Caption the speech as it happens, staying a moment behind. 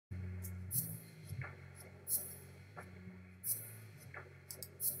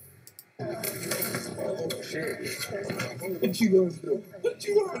Oh shit. What you gonna do? What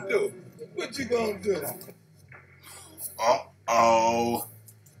you gonna do? What you gonna do? Uh-oh.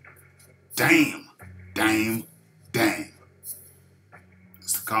 Damn. Damn. Damn.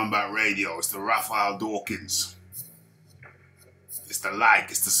 It's the Combat Radio. It's the Raphael Dawkins. It's the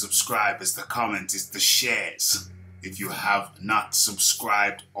like, it's the subscribe, it's the comment, it's the shares. If you have not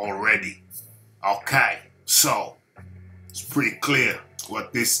subscribed already. Okay, so it's pretty clear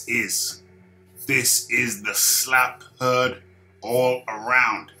what this is. This is the slap heard all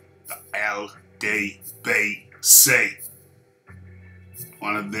around the Ldbc.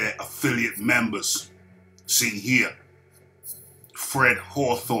 One of their affiliate members, seen here, Fred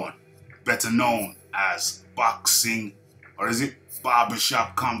Hawthorne, better known as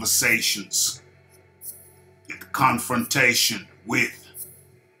Barbershop Conversations. In confrontation with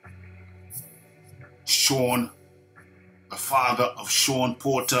Sean, the father of Sean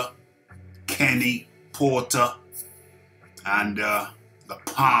Porter, Kenny Porter, and the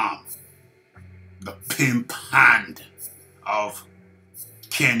palm, the pimp hand of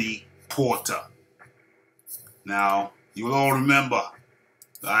Kenny Porter. Now, you'll all remember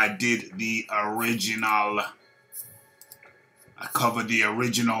that I did the original, I covered the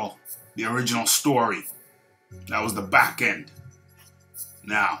original story. That was the back end.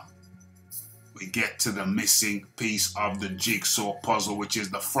 Now, we get to the missing piece of the jigsaw puzzle, which is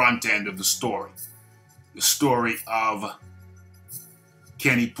the front end of the story. The story of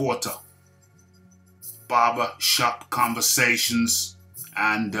Kenny Porter, Barbershop Conversations,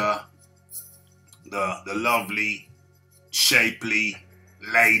 and the lovely, shapely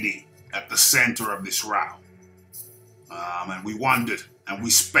lady at the center of this row. And we wondered and we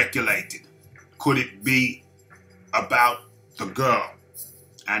speculated, could it be about the girl?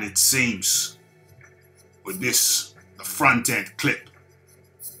 And it seems, with this, the front end clip,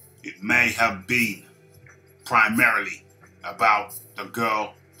 it may have been primarily about the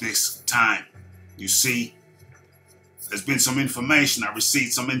girl this time. You see, there's been some information, I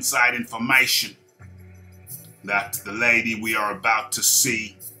received some inside information that the lady we are about to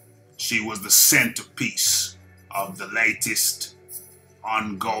see, she was the centerpiece of the latest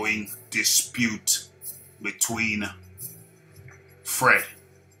ongoing dispute between Fred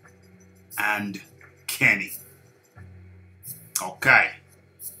and Kenny. Okay,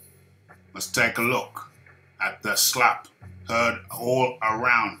 let's take a look at the slap heard all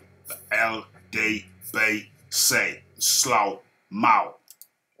around the Ldbc. Slow mo.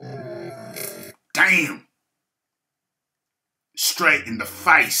 Damn. Straight in the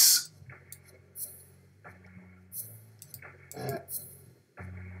face.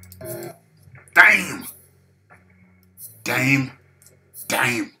 Damn. Damn.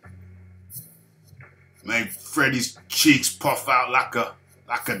 Damn. Made Freddy's cheeks puff out like a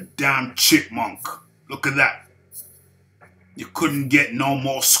damn chipmunk. Look at that. You couldn't get no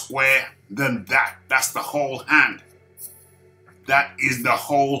more square than that. That's the whole hand. That is the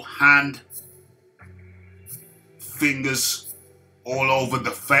whole hand. Fingers all over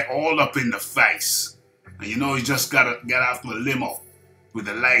the face, all up in the face. And you know he just gotta get out of a limo with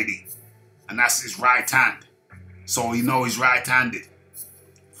a lady. And that's his right hand. So you know he's right-handed.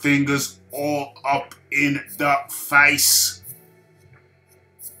 Fingers all up in the face.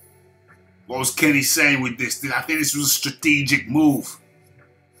 What was Kenny saying with this? I think this was a strategic move.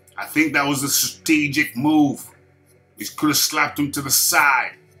 I think that was a strategic move. He could have slapped him to the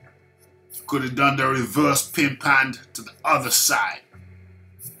side. Could have done the reverse pimp hand to the other side.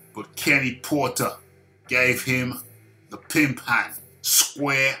 But Kenny Porter gave him the pimp hand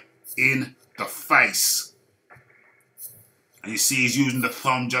square in the face. And you see he's using the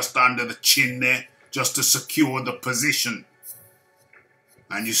thumb just under the chin there just to secure the position.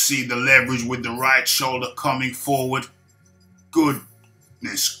 And you see the leverage with the right shoulder coming forward.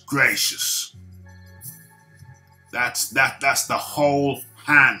 Goodness gracious. That's the whole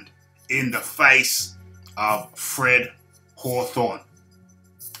hand in the face of Fred Hawthorne,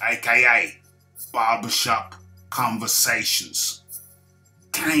 aka Barbershop Conversations.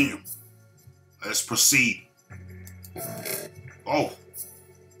 Damn. Let's proceed. Oh,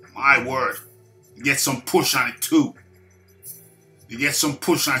 my word. You get some push on it too.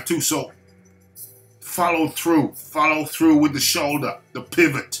 So follow through with the shoulder, the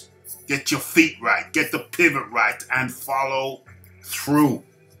pivot. Get your feet right, get the pivot right, and follow through.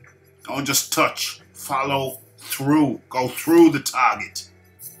 Don't just touch, follow through. Go through the target.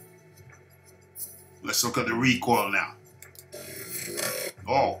 Let's look at the recoil now.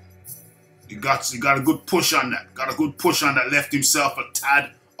 Oh, he got a good push on that. Left himself a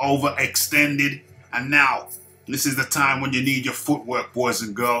tad overextended. And now, this is the time when you need your footwork, boys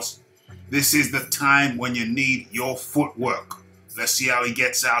and girls. This is the time when you need your footwork. Let's see how he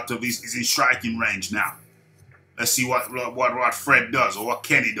gets out of he's in striking range now. Let's see what Fred does or what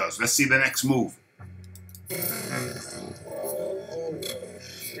Kenny does. Let's see the next move.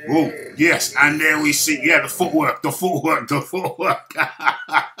 Oh, yes, and there we see, yeah, the footwork.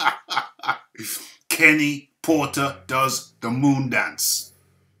 Kenny Porter does the moon dance.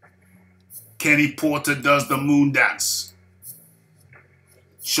 Kenny Porter does the moon dance.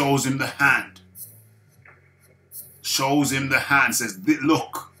 Shows him the hand. Shows him the hand. Says,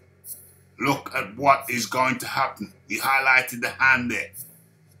 look at what is going to happen. He highlighted the hand there.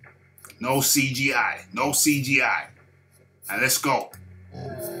 No CGI. No CGI. And let's go.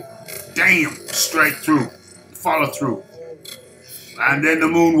 Damn. Straight through. Follow through. And then the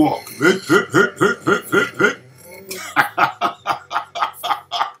moonwalk.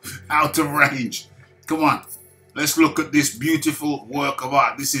 Out of range. Come on. Let's look at this beautiful work of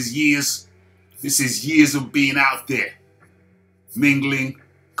art. This is years of being out there. Mingling,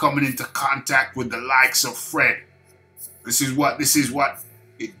 coming into contact with the likes of Fred. This is what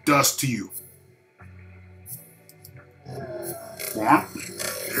it does to you. One,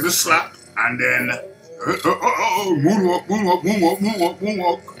 hit a slap, and then moonwalk.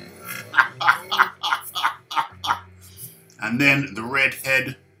 And then the red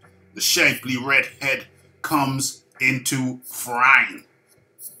head, the shapely red head, comes into frame.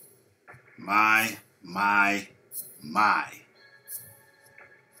 My.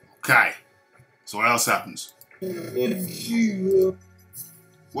 Okay. So what else happens?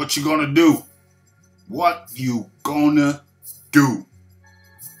 What you gonna do? What you gonna do?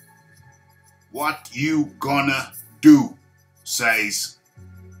 What you gonna do? Says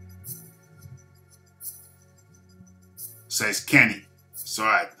Kenny. It's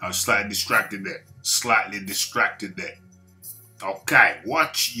alright. I was slightly distracted there. Okay,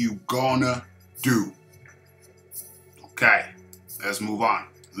 what you gonna do? Okay, let's move on.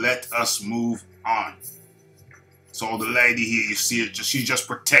 Let us move on. So the lady here, you see it, she's just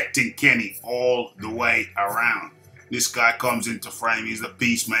protecting Kenny all the way around. This guy comes into frame, he's the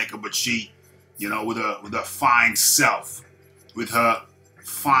peacemaker, but she, you know, with her fine self, with her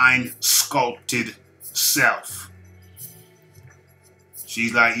fine sculpted self.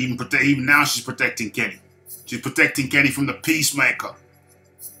 She's like, even now she's protecting Kenny. She's protecting Kenny from the peacemaker.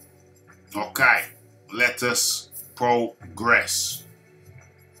 Okay, let us progress.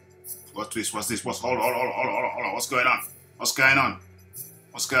 What's this? Hold on. What's going on? What's going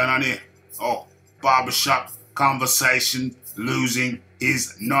on here? Oh, barbershop conversation, losing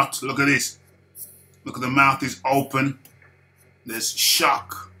his nut. Look at this. Look at the mouth is open. There's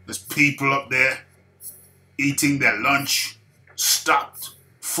shock. There's people up there eating their lunch, stopped,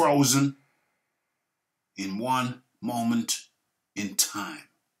 frozen in one moment in time.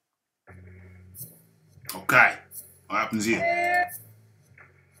 Okay, what happens here?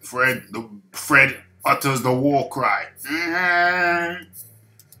 Fred utters the war cry.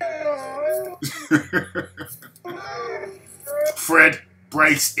 Fred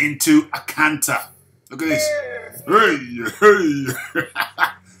breaks into a canter. Look at this. Hey.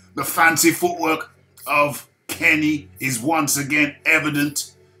 The fancy footwork of Kenny is once again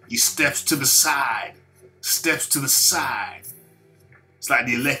evident. He steps to the side. It's like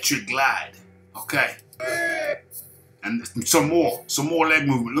the electric glide. Okay. And some more leg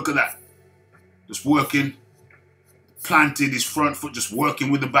movement. Look at that. Just working. Planted his front foot, just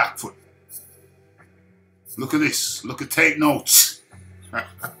working with the back foot. Look at this. Take notes.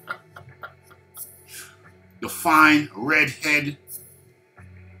 The fine red head.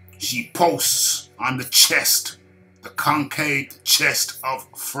 She posts on the chest. The concave chest of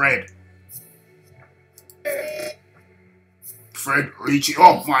Fred. Fred reaching.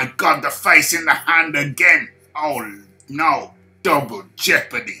 Oh my God, the face in the hand again. Oh no, double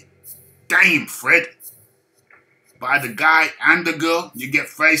jeopardy. Damn, Fred. By the guy and the girl, you get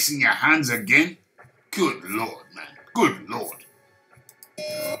face in your hands again? Good Lord, man. Good Lord.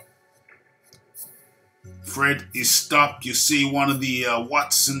 Fred is stopped. You see one of the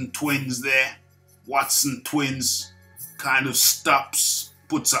Watson twins there. Watson twins kind of stops,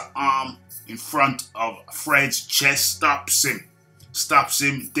 puts an arm in front of Fred's chest, stops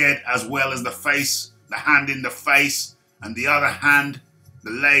him dead, as well as the face, the hand in the face, and the other hand,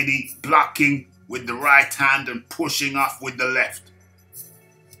 the lady blocking with the right hand and pushing off with the left.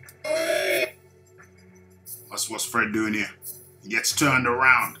 What's Fred doing here? He gets turned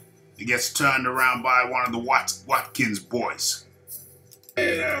around. He gets turned around by one of the Watkins boys.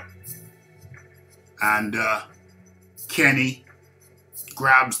 And Kenny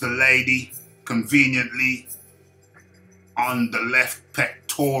grabs the lady conveniently on the left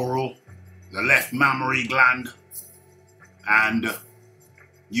pectoral the left mammary gland, and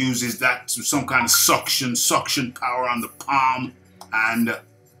uses that to some kind of suction power on the palm, and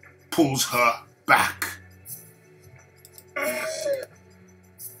pulls her back.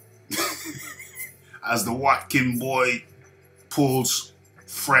 As the Watkin boy pulls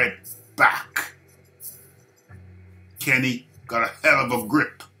Fred back. Kenny got a hell of a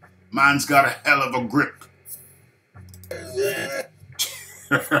grip. Man's got a hell of a grip.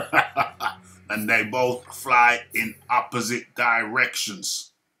 And they both fly in opposite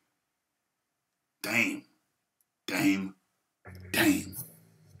directions. Damn. Damn. Damn.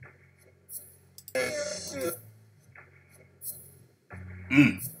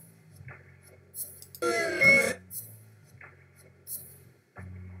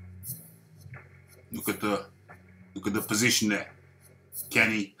 Look at the position there.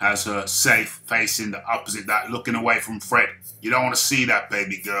 Kenny has her safe, facing the opposite, that looking away from Fred. You don't want to see that,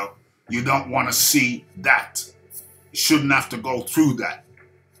 baby girl. You don't want to see that. You shouldn't have to go through that.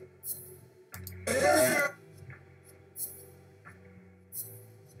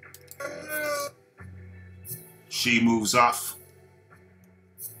 She moves off.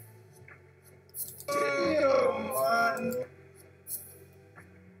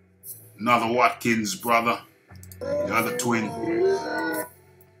 Another Watkins brother, the other twin,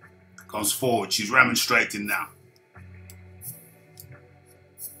 comes forward. She's remonstrating now.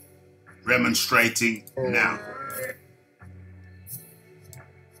 Remonstrating now.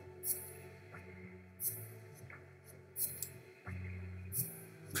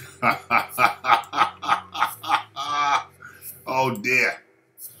 Oh dear.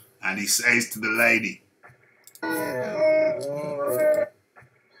 And he says to the lady, let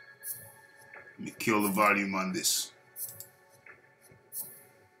me kill the volume on this.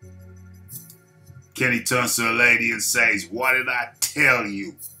 Kenny turns to the lady and says, what did I tell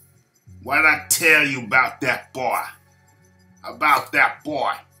you? What did I tell you about that boy? About that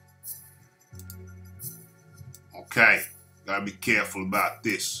boy. Okay, gotta be careful about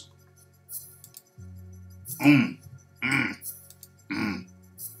this.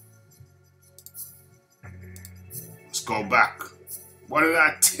 Let's go back. What did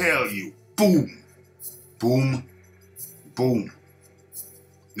I tell you? Boom. Boom. Boom.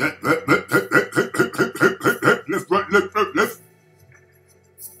 Left, right, left.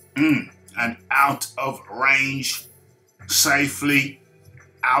 And out of range. Safely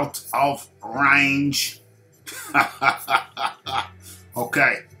out of range.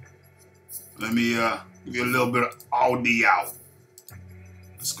 Okay. Let me give you a little bit of audio.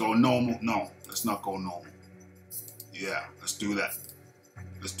 Let's go normal. No, let's not go normal. Yeah, let's do that.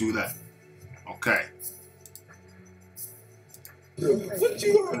 Let's do that. Okay. What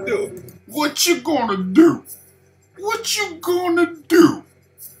you gonna do? What you gonna do? What you gonna do?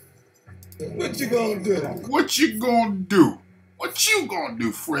 What you gonna do? What you gonna do? What you gonna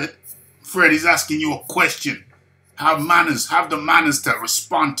do, Fred? Fred is asking you a question. Have the manners to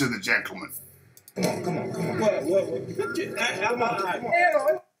respond to the gentleman. Come on. What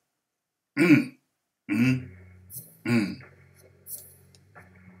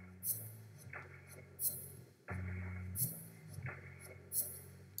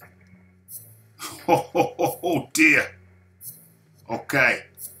Oh dear. Okay,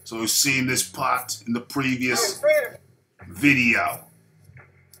 so we've seen this part in the previous video.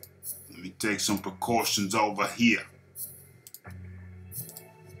 Let me take some precautions over here.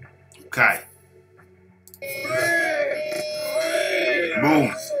 Okay.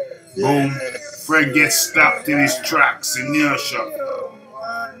 Boom. Boom. Fred gets stopped in his tracks, inertia.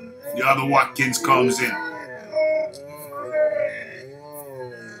 The other Watkins comes in.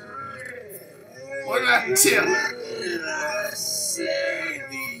 What did I tell you?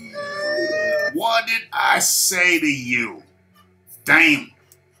 What did I say to you? Damn.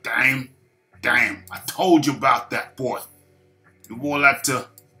 I told you about that boy. We've all had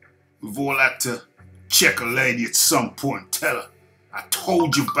to check a lady at some point and tell her, I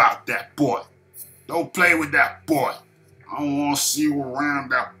told you about that boy. Don't play with that boy. I don't want to see you around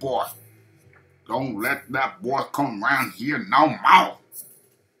that boy. Don't let that boy come around here no more.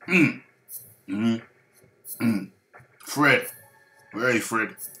 Fred. Where are you,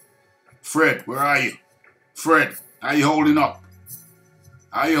 Fred? Fred, where are you? Fred, how you holding up?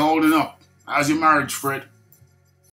 How you holding up? How's your marriage, Fred?